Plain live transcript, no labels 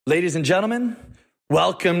Ladies and gentlemen,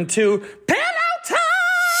 welcome to Pillow Talk!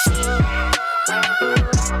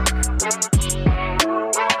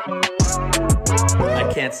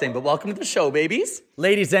 I can't sing, but welcome to the show, babies.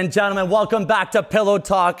 Ladies and gentlemen, welcome back to Pillow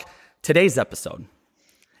Talk. Today's episode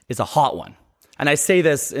is a hot one. And I say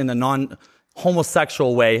this in a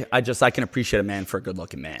non-homosexual way. I can appreciate a man for a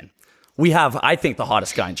good-looking man. We have, I think, the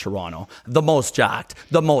hottest guy in Toronto, the most jacked,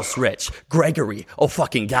 the most rich, Gregory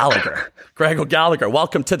O'fucking Gallagher. Greg O'Gallagher,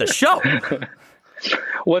 welcome to the show.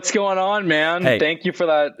 What's going on, man? Hey. Thank you for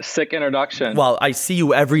that sick introduction. Well, I see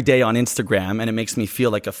you every day on Instagram, and it makes me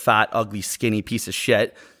feel like a fat, ugly, skinny piece of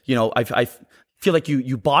shit. You know, I feel like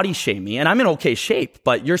you body shame me, and I'm in okay shape,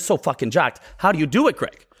 but you're so fucking jacked. How do you do it,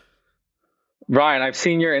 Greg? Ryan, I've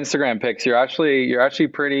seen your Instagram pics. You're actually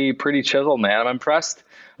pretty chiseled, man. I'm impressed.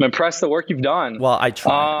 I'm impressed the work you've done. Well, I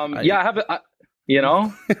try. I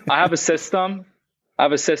have a system. I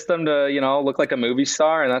have a system to, look like a movie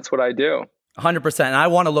star, and that's what I do. 100%. And I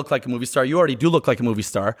want to look like a movie star. You already do look like a movie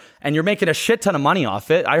star, and you're making a shit ton of money off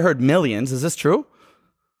it. I heard millions. Is this true?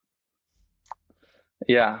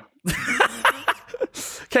 Yeah.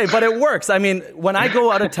 Okay, but it works. I mean, when I go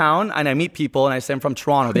out of town and I meet people and I say I'm from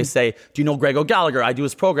Toronto, they say, do you know Greg O'Gallagher? I do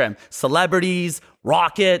his program. Celebrities,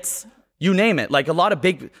 rockets, you name it. Like a lot of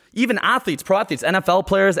big, even athletes, pro athletes, NFL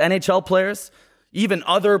players, NHL players, even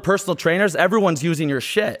other personal trainers, everyone's using your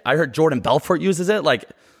shit. I heard Jordan Belfort uses it.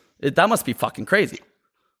 That must be fucking crazy.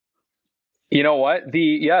 You know what?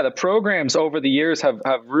 The programs over the years have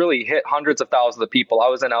really hit hundreds of thousands of people. I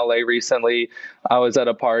was in LA recently. I was at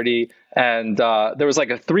a party, and there was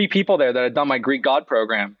like 3 people there that had done my Greek God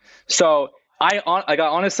program. So I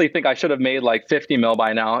honestly think I should have made like 50 mil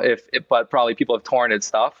by now, but probably people have torn it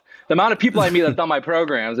stuff. The amount of people I meet that have done my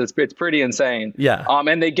programs, it's pretty insane. Yeah.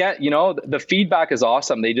 And they get, the feedback is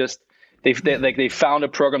awesome. They found a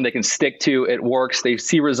program they can stick to. It works. They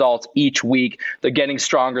see results each week. They're getting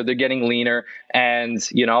stronger. They're getting leaner, and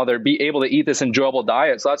they're be able to eat this enjoyable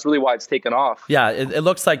diet. So that's really why it's taken off. Yeah, it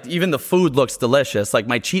looks like even the food looks delicious. Like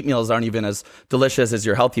my cheat meals aren't even as delicious as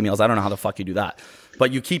your healthy meals. I don't know how the fuck you do that,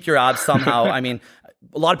 but you keep your abs somehow. I mean,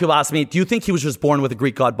 a lot of people ask me, do you think he was just born with a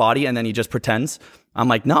Greek god body and then he just pretends? I'm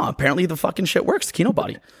like, no, apparently the fucking shit works. Kino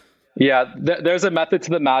body. Yeah, there's a method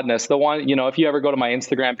to the madness. The one, if you ever go to my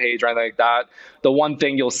Instagram page or anything like that, the one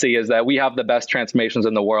thing you'll see is that we have the best transformations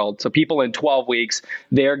in the world. So people in 12 weeks,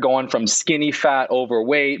 they're going from skinny, fat,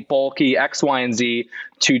 overweight, bulky, X, Y, and Z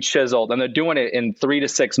to chiseled. And they're doing it in 3 to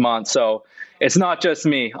 6 months. So it's not just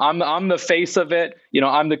me. I'm the face of it.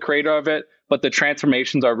 I'm the creator of it. But the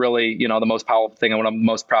transformations are really, the most powerful thing and what I'm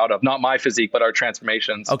most proud of. Not my physique, but our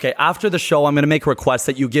transformations. Okay, after the show, I'm going to make a request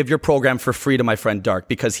that you give your program for free to my friend Dark,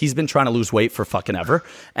 because he's been trying to lose weight for fucking ever,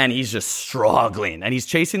 and he's just struggling. And he's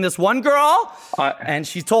chasing this one girl, and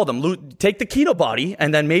she told him, take the keto body,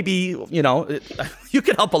 and then maybe, you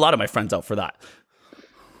can help a lot of my friends out for that.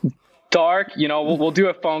 Dark, we'll do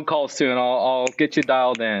a phone call soon. I'll get you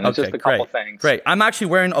dialed in. It's just a couple things. Great. I'm actually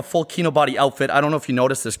wearing a full Kino body outfit. I don't know if you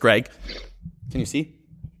noticed this, Greg. Can you see?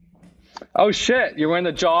 Oh shit! You're wearing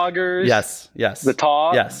the joggers. Yes. The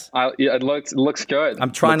top. Yes. It looks good.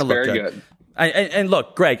 I'm trying to look very good. And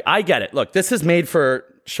look, Greg, I get it. Look, this is made for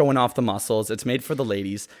showing off the muscles. It's made for the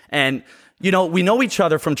ladies. And we know each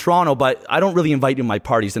other from Toronto, but I don't really invite you to my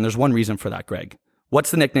parties. And there's one reason for that, Greg.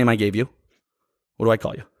 What's the nickname I gave you? What do I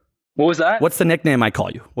call you? What was that? What's the nickname I call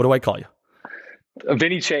you? What do I call you?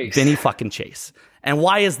 Vinny Chase. Vinny fucking Chase. And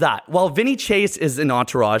why is that? Well, Vinny Chase is an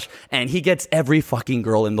entourage, and he gets every fucking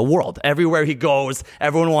girl in the world. Everywhere he goes,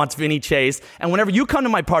 everyone wants Vinny Chase. And whenever you come to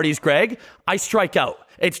my parties, Greg, I strike out.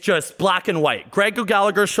 It's just black and white. Greg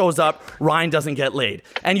O'Gallagher shows up, Ryan doesn't get laid.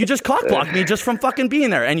 And you just cockblock me just from fucking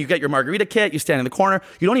being there. And you get your margarita kit, you stand in the corner,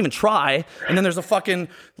 you don't even try. And then there's a fucking,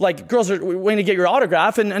 girls are waiting to get your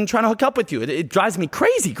autograph and trying to hook up with you. It drives me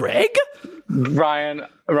crazy, Greg. Ryan,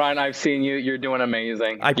 I've seen you. You're doing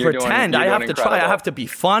amazing. I pretend. I have to try. I have to be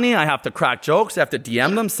funny. I have to crack jokes. I have to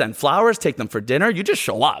DM them, send flowers, take them for dinner. You just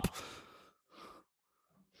show up.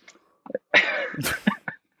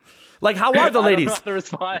 How are the ladies? I don't know how to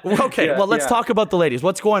respond. Okay, let's talk about the ladies.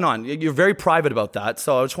 What's going on? You're very private about that.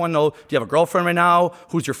 So I just want to know, do you have a girlfriend right now?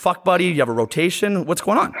 Who's your fuck buddy? Do you have a rotation? What's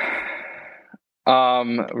going on?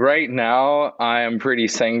 Right now, I am pretty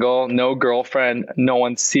single. No girlfriend. No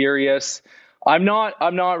one serious. I'm not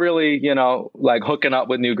really, hooking up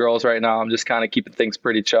with new girls right now. I'm just kind of keeping things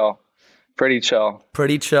pretty chill. Pretty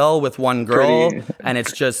chill with one girl, and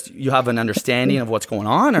it's just you have an understanding of what's going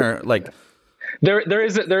on, or there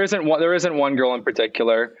isn't one girl in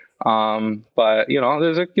particular. But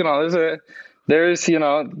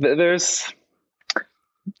there's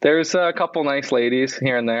There's a couple nice ladies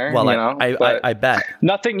here and there. Well, you know, I bet.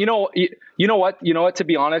 nothing. You know what? You know what? To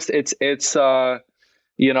be honest, it's.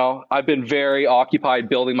 You know, I've been very occupied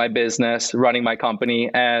building my business, running my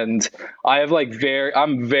company, and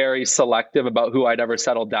I'm very selective about who I'd ever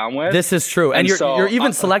settle down with. This is true, and you're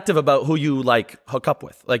even selective about who you like hook up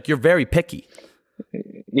with. Like you're very picky.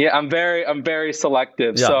 Yeah, I'm very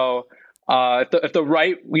selective. Yeah. So if the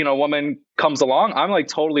right woman comes along, I'm like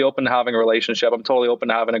totally open to having a relationship. I'm totally open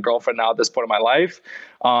to having a girlfriend now at this point in my life.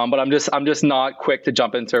 But I'm just not quick to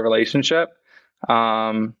jump into a relationship.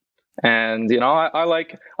 And I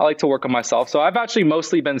like to work on myself. So I've actually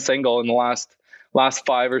mostly been single in the last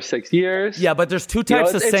 5 or 6 years. Yeah, but there's two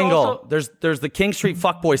types of single. Also, there's the King Street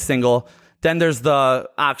fuckboy single. Then there's the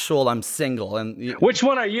actual I'm single. And which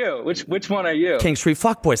one are you? Which one are you? King Street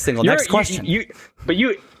fuckboy single. Next question.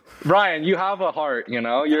 Ryan, you have a heart. You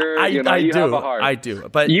have a heart. I do.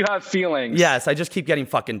 But you have feelings. Yes, I just keep getting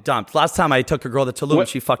fucking dumped. Last time I took a girl to Tulum, and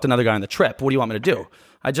she fucked another guy on the trip. What do you want me to do?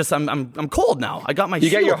 I'm cold now. I got my.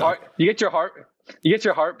 You get your heart. You get your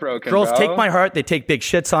heart broken. Girls bro. take my heart. They take big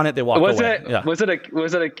shits on it. They walk away. Was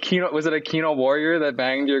it a Kino warrior that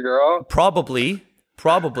banged your girl? Probably.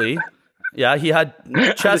 Yeah, he had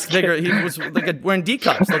chest bigger. He was wearing D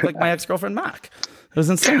cups. Looked like my ex-girlfriend Mac. It was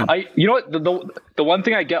insane. You know what? The one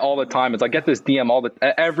thing I get all the time is I get this DM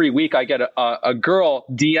every week. I get a girl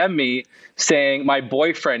DM me saying my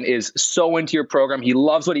boyfriend is so into your program. He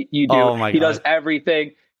loves what you do. Oh my God. Does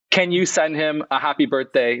everything. Can you send him a happy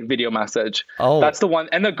birthday video message? Oh, that's the one.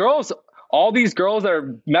 And the girls, all these girls that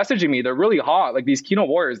are messaging me, they're really hot. Like these Kino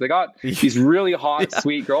warriors, they got these really hot,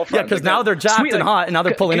 sweet girlfriends. Yeah, because now they're jacked and hot, and now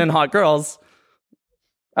they're pulling in hot girls.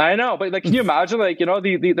 I know, but like, can you imagine, like,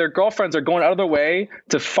 their girlfriends are going out of their way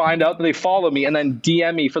to find out that they follow me and then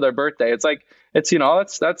DM me for their birthday. It's like,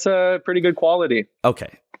 that's a pretty good quality.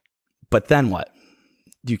 Okay. But then what?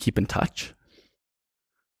 Do you keep in touch?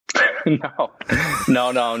 No.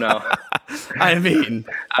 I mean,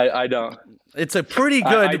 I don't. It's a pretty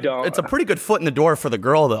good. It's a pretty good foot in the door for the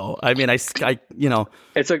girl, though. I mean, I see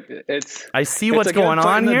what's going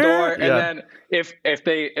on here. Door, and then if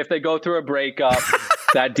they go through a breakup,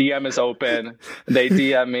 that DM is open. They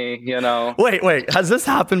DM me. Wait. Has this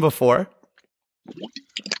happened before?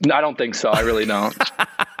 No, I don't think so. I really don't.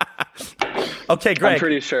 Okay, Greg. I'm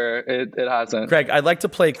pretty sure it hasn't. Greg, I'd like to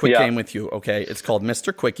play a quick game with you. Okay, it's called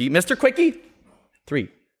Mr. Quickie. Mr. Quickie. 3,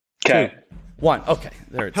 2, 1. Okay,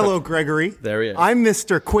 there it is. Hello, Gregory. There he is. I'm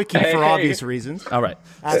Mr. Quickie for obvious reasons. All right.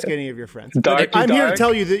 Ask any of your friends. I'm here to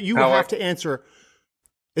tell you that you have to answer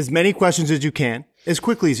as many questions as you can, as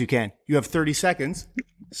quickly as you can. You have 30 seconds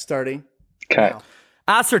starting now.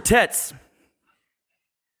 Ass or tits?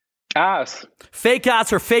 Ass. Fake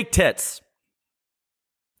ass or fake tits?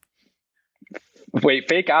 Wait,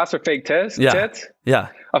 fake ass or fake tits? Yeah. Tits? Yeah.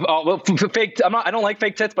 Fake. I don't like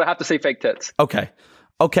fake tits, but I have to say fake tits. Okay.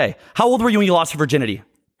 How old were you when you lost your virginity?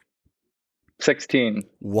 16.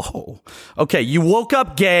 Whoa. Okay, you woke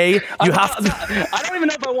up gay. You have to. I don't even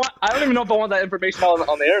know if I want that information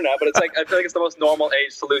on the internet, but it's like I feel like it's the most normal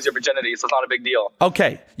age to lose your virginity, so it's not a big deal.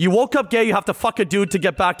 Okay, you woke up gay. You have to fuck a dude to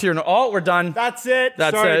get back to your. Oh, we're done. That's it.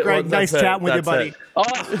 That's Sorry, it. Greg. Nice chatting with you, buddy.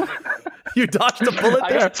 Oh. You dodged a bullet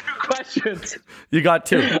there. I got 2 questions. You got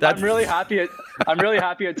 2. I'm really happy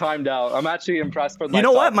it timed out. I'm actually impressed with myself. You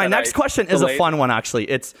know what? My next question is a fun one, actually.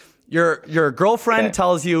 It's your girlfriend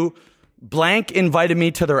tells you blank invited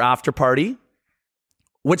me to their after party.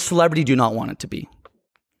 Which celebrity do you not want it to be?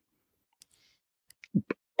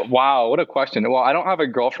 Wow, what a question. Well, I don't have a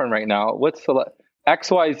girlfriend right now.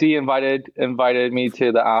 XYZ invited me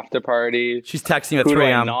to the after party. She's texting you at 3 a.m. Who do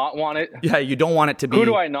I not want it? Yeah, you don't want it to be. Who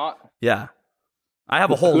do I not? Yeah. I have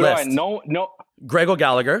a whole list. No. Greg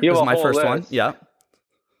O'Gallagher is my first one. Yeah.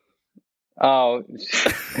 Oh,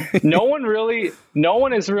 no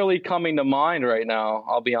one is really coming to mind right now.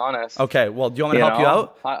 I'll be honest. Okay. Well, do you want me to help you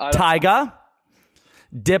out? Tyga,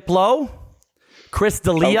 Diplo, Chris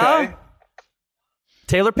D'Elia,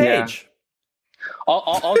 Taylor Page. Yeah.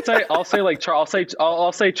 I'll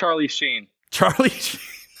say Charlie Sheen. Charlie Sheen.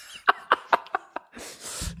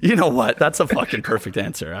 You know what? That's a fucking perfect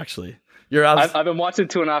answer, actually. I've been watching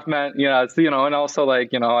 2.5 Men. Yeah, it's, and also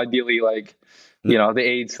ideally the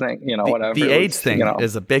AIDS thing. Whatever. The AIDS thing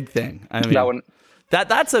is a big thing. I mean,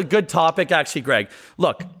 that's a good topic, actually, Greg.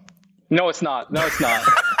 Look. No, it's not. No,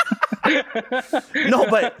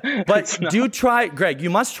 but do try, Greg. You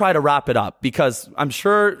must try to wrap it up because I'm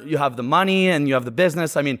sure you have the money and you have the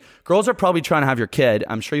business. I mean, girls are probably trying to have your kid.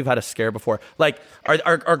 I'm sure you've had a scare before. Like,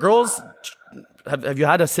 are girls? Have you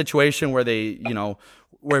had a situation where they,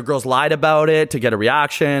 where girls lied about it to get a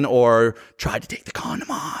reaction or tried to take the condom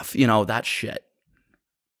off? That shit.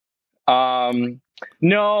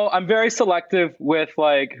 No, I'm very selective with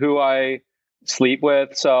like who I sleep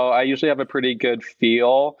with. So I usually have a pretty good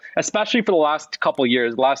feel, especially for the last couple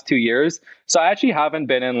years, last 2 years. So I actually haven't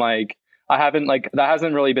been in like, that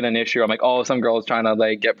hasn't really been an issue. I'm like, oh, some girl's trying to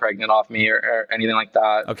like get pregnant off me or anything like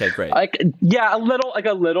that. Okay, great. Like, yeah, a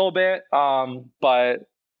little bit.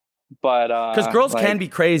 But because girls can be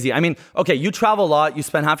crazy. I mean, okay, you travel a lot. You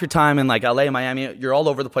spend half your time in like LA, Miami. You're all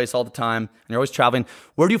over the place all the time, and you're always traveling.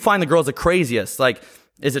 Where do you find the girls the craziest? Like,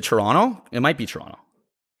 is it Toronto? It might be Toronto.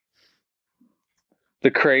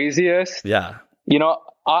 The craziest? Yeah. You know,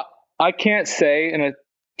 I can't say in a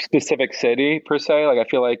specific city per se. Like, I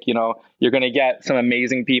feel like, you know, you're going to get some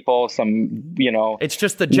amazing people, some, you know, it's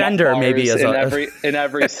just the gender maybe in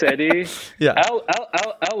every city. Yeah.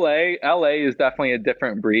 LA is definitely a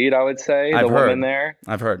different breed, I would say. Women there.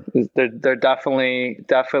 I've heard. They're definitely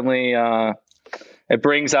it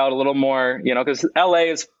brings out a little more, you know, because LA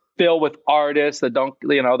is filled with artists that don't,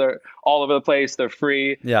 you know, they're all over the place. They're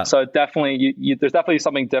free. Yeah. So definitely, there's definitely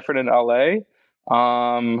something different in LA.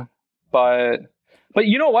 But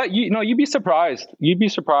you know what? You'd be surprised. You'd be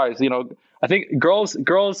surprised. You know, I think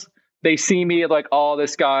girls, they see me like, oh,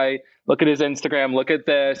 this guy, look at his Instagram, look at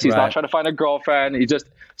this. He's not trying to find a girlfriend.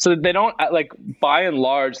 So they don't like, by and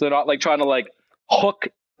large, they're not like trying to like hook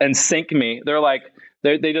and sink me. They're like,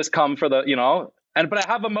 they just come for the, you know, but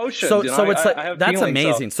I have emotions. So it's like, that's feelings,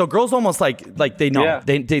 amazing. So girls almost like they know, yeah.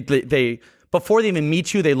 they before they even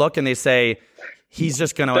meet you, they look and they say, he's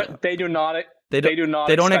just going to, they do not. They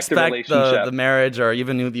don't expect the marriage or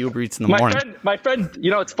even the Uber Eats in the morning. My friend, you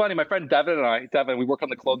know, it's funny. My friend Devin, we work on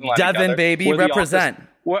the clothing line Devin, together. Baby, represent.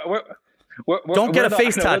 Don't get a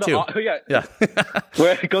face tattoo. Yeah.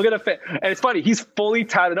 Go get a face. And it's funny. He's fully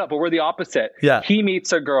tatted up, but we're the opposite. Yeah. He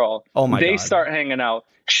meets a girl. Oh my God. They start hanging out.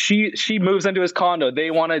 She moves into his condo. They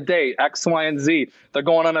want to date X, Y, and Z. They're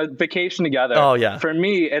going on a vacation together. Oh yeah. For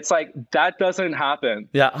me, it's like that doesn't happen.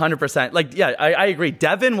 Yeah, 100%. Like, yeah, I agree.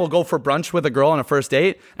 Devin will go for brunch with a girl on a first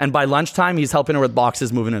date, and by lunchtime, he's helping her with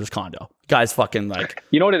boxes moving in his condo. Guy's fucking like.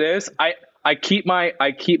 You know what it is? I keep my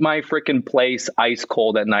freaking place ice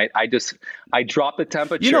cold at night. I drop the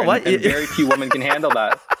temperature. You know what? And very few women can handle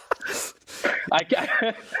that.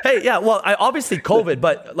 Hey, yeah, well, obviously COVID,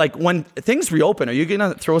 but like when things reopen, are you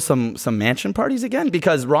gonna throw some mansion parties again?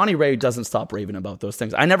 Because Ronnie Ray doesn't stop raving about those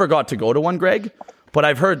things. I never got to go to one, Greg, but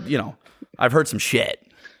I've heard some shit.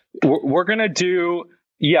 We're gonna do,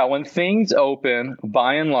 when things open,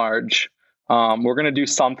 by and large, we're gonna do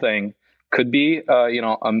something. Could be,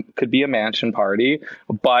 could be a mansion party,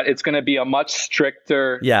 but it's gonna be a much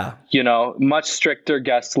stricter, much stricter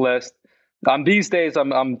guest list. These days,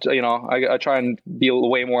 I try and be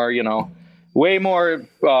way more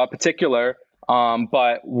particular.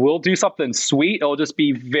 But we'll do something sweet. It'll just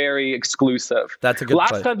be very exclusive. That's a good.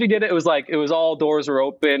 Last time we did it, it was all doors were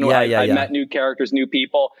open. I met new characters, new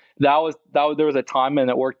people. There was a time and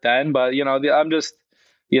it worked then. But I'm just.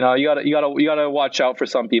 You gotta watch out for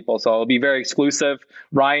some people. So it'll be very exclusive.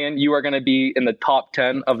 Ryan, you are going to be in the top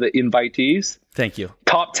 10 of the invitees. Thank you.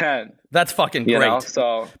 Top 10. That's fucking great.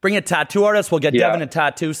 So bring a tattoo artist. We'll get Devin a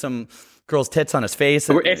tattoo, some girl's tits on his face.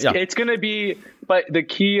 It's going to be, but the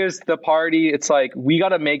key is the party. It's like, we got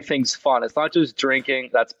to make things fun. It's not just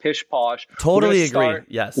drinking. That's pish posh. Totally agree.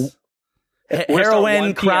 Yes.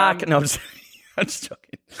 Heroin, crack. No, I'm just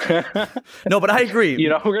joking. No, but I agree.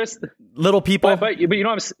 We're little people. But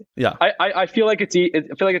I feel like it's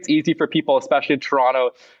easy for people, especially in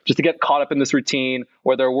Toronto, just to get caught up in this routine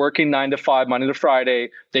where they're working 9 to 5, Monday to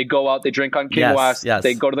Friday. They go out, they drink on King West,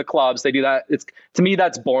 they go to the clubs, they do that. To me,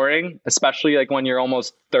 that's boring, especially like when you're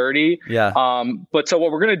almost 30. Yeah. But so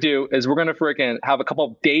what we're gonna do is we're gonna freaking have a couple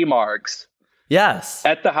of day marks. Yes.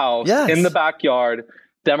 At the house, in the backyard.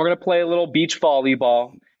 Then we're gonna play a little beach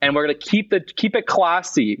volleyball. And we're gonna keep it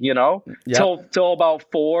classy, till about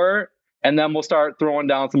 4, and then we'll start throwing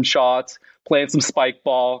down some shots, playing some spike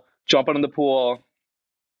ball, jumping in the pool.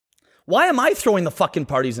 Why am I throwing the fucking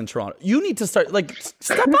parties in Toronto? You need to start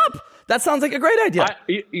step up. That sounds like a great idea.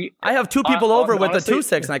 I have 2 people over with honestly, a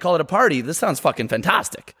 2-6, and I call it a party. This sounds fucking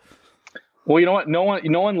fantastic. Well, you know what? No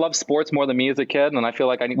one loves sports more than me as a kid, and I feel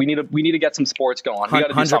like we need to get some sports going. We got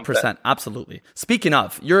to do something. 100%, absolutely. Speaking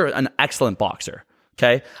of, you're an excellent boxer.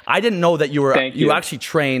 Okay, I didn't know that you actually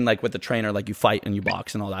train like with the trainer, like you fight and you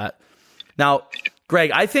box and all that. Now,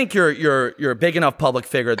 Greg, I think you're a big enough public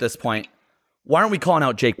figure at this point. Why aren't we calling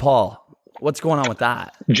out Jake Paul? What's going on with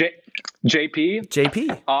that? JP?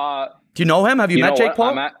 Do you know him? Have you met Jake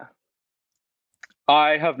Paul?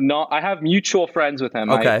 I have not. I have mutual friends with him.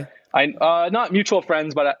 Okay. I not mutual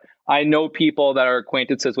friends, but I know people that are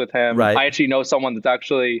acquaintances with him. Right. I actually know someone that's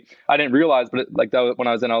actually, I didn't realize, but when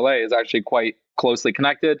I was in LA, is actually quite closely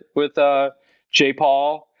connected with Jay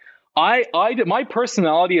Paul. My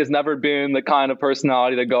personality has never been the kind of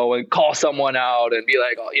personality to go and call someone out and be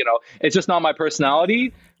like, oh, it's just not my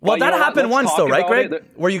personality. Well, that happened once though, right, Greg?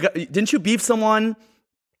 Where didn't you beef someone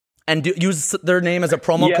and use their name as a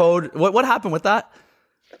promo code? What happened with that?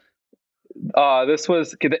 This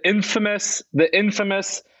was the infamous.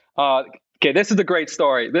 Okay, this is a great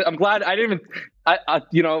story. I'm glad I didn't even. I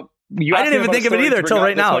didn't even think of it either until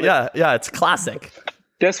right now. Yeah, it's classic.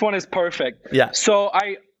 This one is perfect. Yeah. So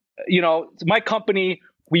my company,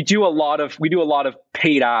 we do a lot of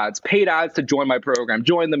paid ads to join my program,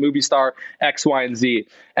 join the movie star X, Y, and Z.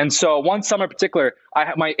 And so one summer in particular,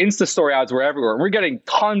 my Insta story ads were everywhere. We're getting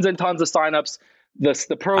tons and tons of signups.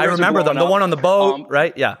 The program. I remember them. The one on the boat,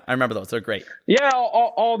 right? Yeah, I remember those. They're great. Yeah,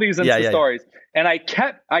 all these Insta stories. And I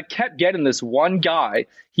kept getting this one guy.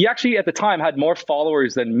 He actually at the time had more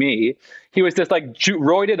followers than me. He was this like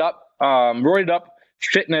roided up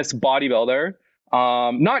fitness bodybuilder.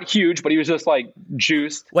 Not huge, but he was just like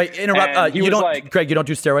juiced. Wait, interrupt. Greg, you don't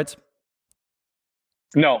do steroids?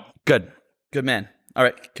 No. Good man. All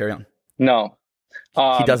right, carry on. No.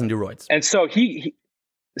 He doesn't do roids. And so he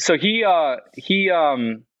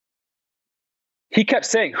kept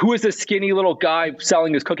saying, who is this skinny little guy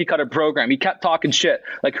selling his cookie cutter program? He kept talking shit.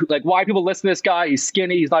 Like why people listen to this guy? He's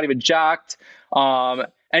skinny. He's not even jacked. And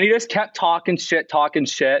he just kept talking shit.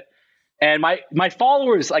 And my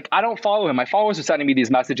followers, like, I don't follow him. My followers are sending me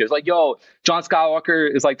these messages like, yo, John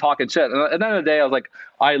Skywalker is like talking shit. And at the end of the day, I was like,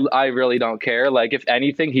 I really don't care. Like, if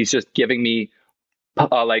anything, he's just giving me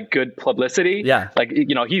like good publicity. Yeah. Like,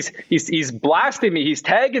 he's blasting me. He's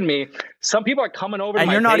tagging me. Some people are coming over to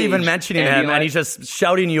my you're not page even mentioning him, and he's just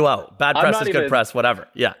shouting you out. Bad press is good press, whatever.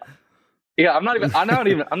 Yeah. Yeah, I'm not even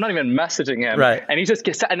messaging him. Right. And he just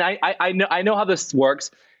gets, and I know how this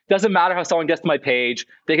works. Doesn't matter how someone gets to my page.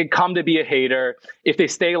 They can come to be a hater. If they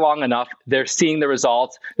stay long enough, they're seeing the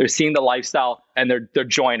results, they're seeing the lifestyle, and they're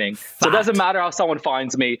joining. Fact. So it doesn't matter how someone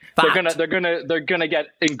finds me. Fact. They're gonna get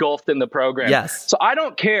engulfed in the program. Yes. So I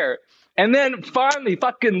don't care. And then finally,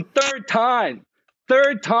 fucking third time,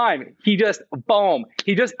 he just boom.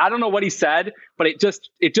 I don't know what he said, but it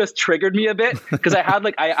just triggered me a bit because I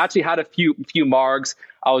actually had a few margs.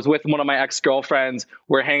 I was with one of my ex-girlfriends.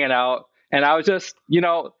 We're hanging out, and I was just,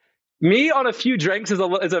 me on a few drinks is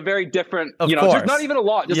a very different, just not even a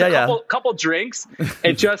lot, just couple drinks.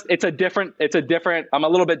 It's a different, I'm a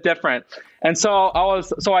little bit different. And so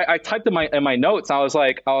I typed in my notes. I was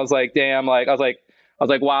like, damn, I was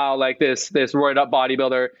like, wow, like this roided up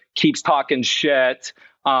bodybuilder keeps talking shit.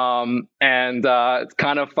 And it's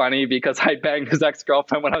kind of funny because I banged his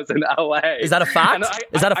ex-girlfriend when I was in LA. Is that a fact?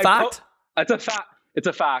 It's a fact? It's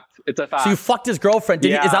a fact. So you fucked his girlfriend.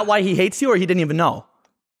 Is that why he hates you, or he didn't even know?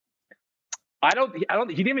 I don't,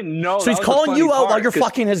 he didn't even know. So he's calling you out while you're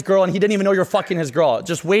fucking his girl, and he didn't even know you're fucking his girl,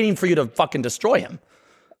 just waiting for you to fucking destroy him.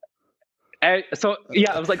 And so,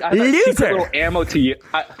 yeah, I was like, I had that secret little ammo to you.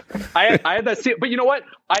 I had that, but you know what?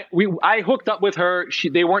 I hooked up with her.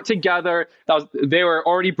 They weren't together. They were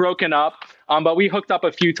already broken up. But we hooked up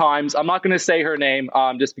a few times. I'm not going to say her name,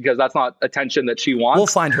 just because that's not attention that she wants. We'll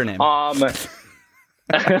find her name.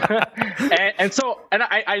 and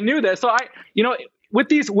I knew this. So with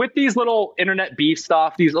these little internet beef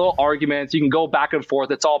stuff, these little arguments, you can go back and forth.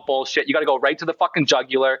 It's all bullshit. You got to go right to the fucking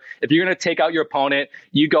jugular. If you're going to take out your opponent,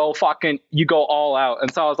 you go all out.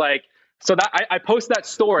 And so I was like, I posted that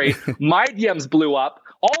story. My DMs blew up.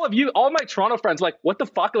 All my Toronto friends were like, what the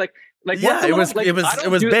fuck? Like, yeah, it was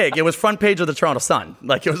big. It was front page of the Toronto Sun.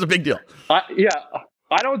 Like, it was a big deal.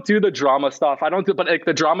 I don't do the drama stuff. But like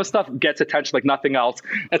the drama stuff gets attention like nothing else.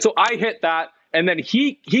 And so I hit that. And then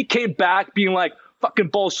he came back being like, fucking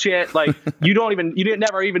bullshit. Like, you didn't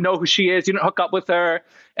never even know who she is. You didn't hook up with her.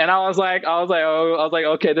 And I was like,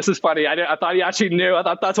 okay, this is funny. I thought he actually knew. I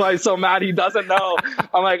thought that's why he's so mad he doesn't know.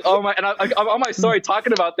 I'm like, oh my, and I'm on my story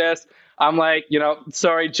talking about this. I'm like,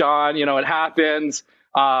 sorry, John, it happens.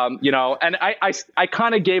 And I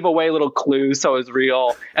kind of gave away little clues, so it was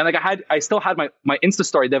real. And like I still had my Insta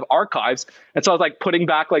story. They have archives, and so I was like putting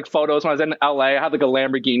back like photos when I was in LA. I had like a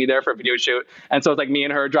Lamborghini there for a video shoot, and so it was like me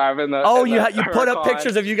and her driving the. You put up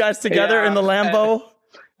pictures of you guys together in the Lambo.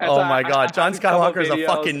 And oh my God, John Skywalker is a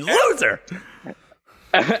fucking loser.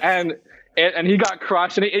 And and he got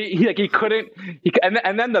crushed, and he couldn't.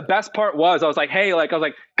 And then the best part was, I was like,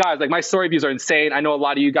 guys, like, my story views are insane. I know a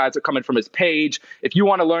lot of you guys are coming from his page. If you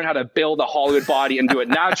want to learn how to build a Hollywood body and do it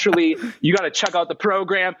naturally, you got to check out the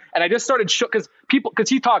program. And I just started because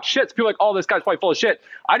he talks shit. So people are like, oh, this guy's probably full of shit.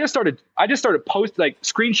 I just started posting, like,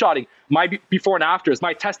 screenshotting my before and afters,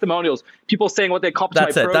 my testimonials, people saying what they accomplished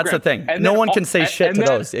my program. That's the thing. And no one can say shit to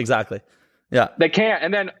those. Exactly. Yeah. They can't.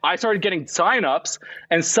 And then I started getting signups,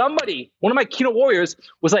 and one of my Kino warriors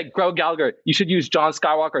was like, Greg Gallagher, you should use John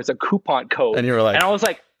Skywalker as a coupon code. And you were like, and I was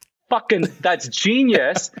like, fucking, that's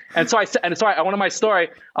genius. And so I went on my story.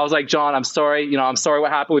 I was like, John, I'm sorry. I'm sorry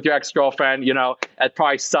what happened with your ex-girlfriend. It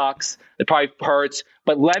probably sucks. It probably hurts,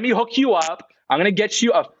 but let me hook you up. I'm going to get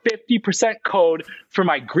you a 50% code for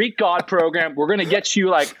my Greek God program. We're going to get you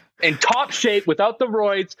like in top shape without the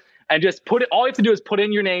roids. And just all you have to do is put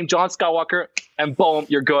in your name, John Skywalker, and boom,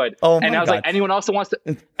 you're good. Oh my and I was God. like, anyone else that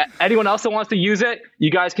wants to use it, you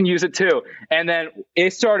guys can use it too. And then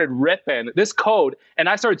it started ripping this code, and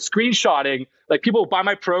I started screenshotting. Like, people would buy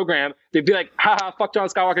my program, they'd be like, haha, fuck John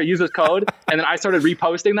Skywalker, use this code. And then I started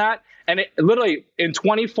reposting that. And it literally, in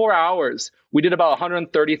 24 hours, we did about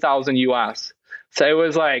 130,000 US. So it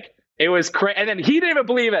was crazy. And then he didn't even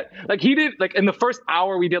believe it. Like, he did, like, in the first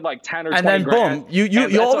hour, we did like 10 or 20 and then grand. boom,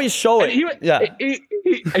 you always show it. He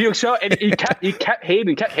would show it, and he kept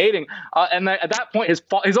hating. And then at that point,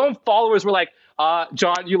 his own followers were like,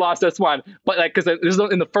 John, you lost this one. But like, because this is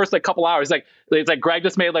in the first like couple hours, it's like Greg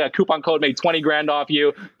just made like a coupon code, made 20 grand off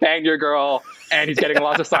you, banged your girl, and he's getting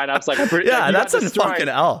lots of signups. Like, that's a fucking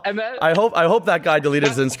L. And then, I hope that guy deleted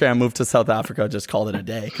his Instagram, moved to South Africa, just called it a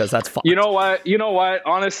day, because that's fucked. You know what?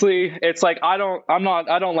 Honestly, it's like I don't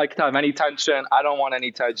like to have any tension. I don't want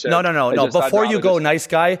any tension. No. Before you go, nice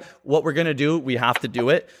guy, what we're gonna do, we have to do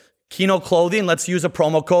it. Kino Clothing, let's use a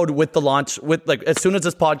promo code with the launch. With like, as soon as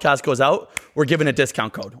this podcast goes out, we're giving a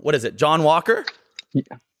discount code. What is it? John Walker? Yeah.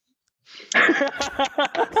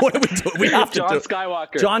 What do we do? We have to John do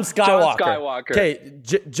Skywalker. John Skywalker. Okay,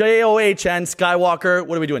 John Skywalker.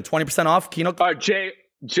 What are we doing? 20% off? Kino? Jon.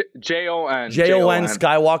 Jon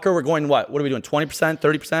Skywalker. We're going what? What are we doing? 20%?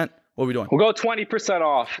 30%? What are we doing? We'll go 20%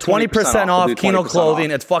 off. 20% off Kino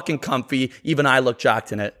Clothing. It's fucking comfy. Even I look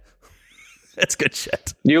jacked in it. It's good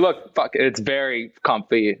shit. You look it's very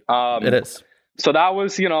comfy. It is. So that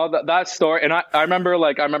was, that story. And I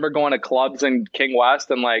remember going to clubs in King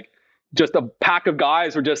West, and like just a pack of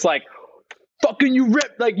guys were just like, fucking you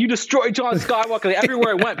ripped, like you destroyed John Skywalker. Like, everywhere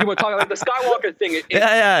I went, people were talking like the Skywalker thing.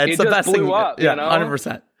 It's the best blew thing. Up, yeah,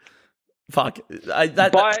 100%. Fuck.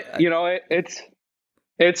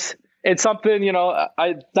 It's something,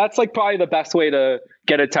 that's like probably the best way to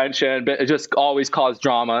get attention, but it just always cause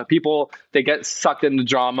drama. People, they get sucked into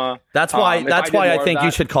drama. That's why I think you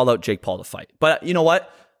should call out Jake Paul to fight. But you know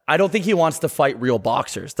what? I don't think he wants to fight real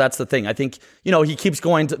boxers. That's the thing. I think, he keeps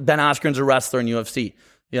going to Ben Askren's a wrestler in UFC.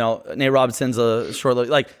 Nate Robinson's a short,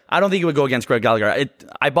 like, I don't think he would go against Greg Gallagher.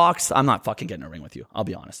 I box. I'm not fucking getting in a ring with you. I'll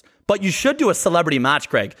be honest. But you should do a celebrity match,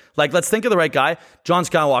 Greg. Like, let's think of the right guy. John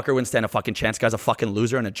Skywalker wouldn't stand a fucking chance. Guy's a fucking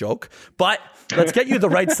loser and a joke. But let's get you the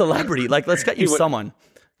right celebrity. Like, let's get you someone.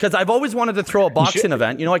 Because I've always wanted to throw a boxing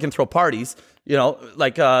event. I can throw parties,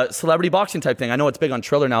 like a celebrity boxing type thing. I know it's big on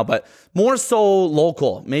Triller now, but more so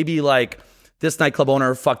local. Maybe like this nightclub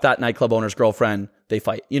owner, fuck that nightclub owner's girlfriend. They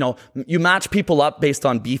fight. You match people up based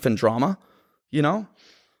on beef and drama,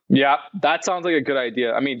 Yeah, that sounds like a good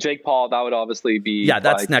idea. I mean, Jake Paul, that would obviously be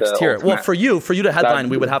that's like next tier. Well, for you to headline,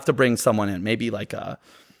 we would have to bring someone in. Maybe like I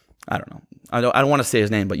don't know. I don't want to say his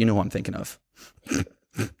name, but you know who I'm thinking of.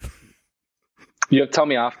 You have to tell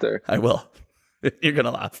me after. I will. You're going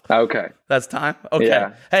to laugh. Okay. That's time? Okay.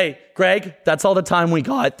 Yeah. Hey, Greg, that's all the time we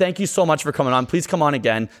got. Thank you so much for coming on. Please come on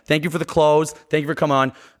again. Thank you for the clothes. Thank you for coming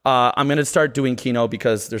on. I'm going to start doing Kino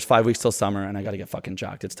because there's 5 weeks till summer and I got to get fucking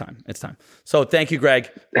jacked. It's time. So thank you, Greg.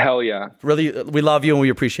 Hell yeah. Really, we love you and we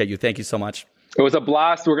appreciate you. Thank you so much. It was a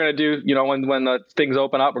blast. We're going to do, when the things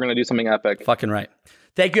open up, we're going to do something epic. Fucking right.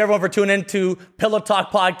 Thank you everyone for tuning in to Pillow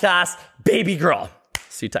Talk Podcast. Baby girl.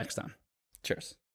 See you next time. Cheers.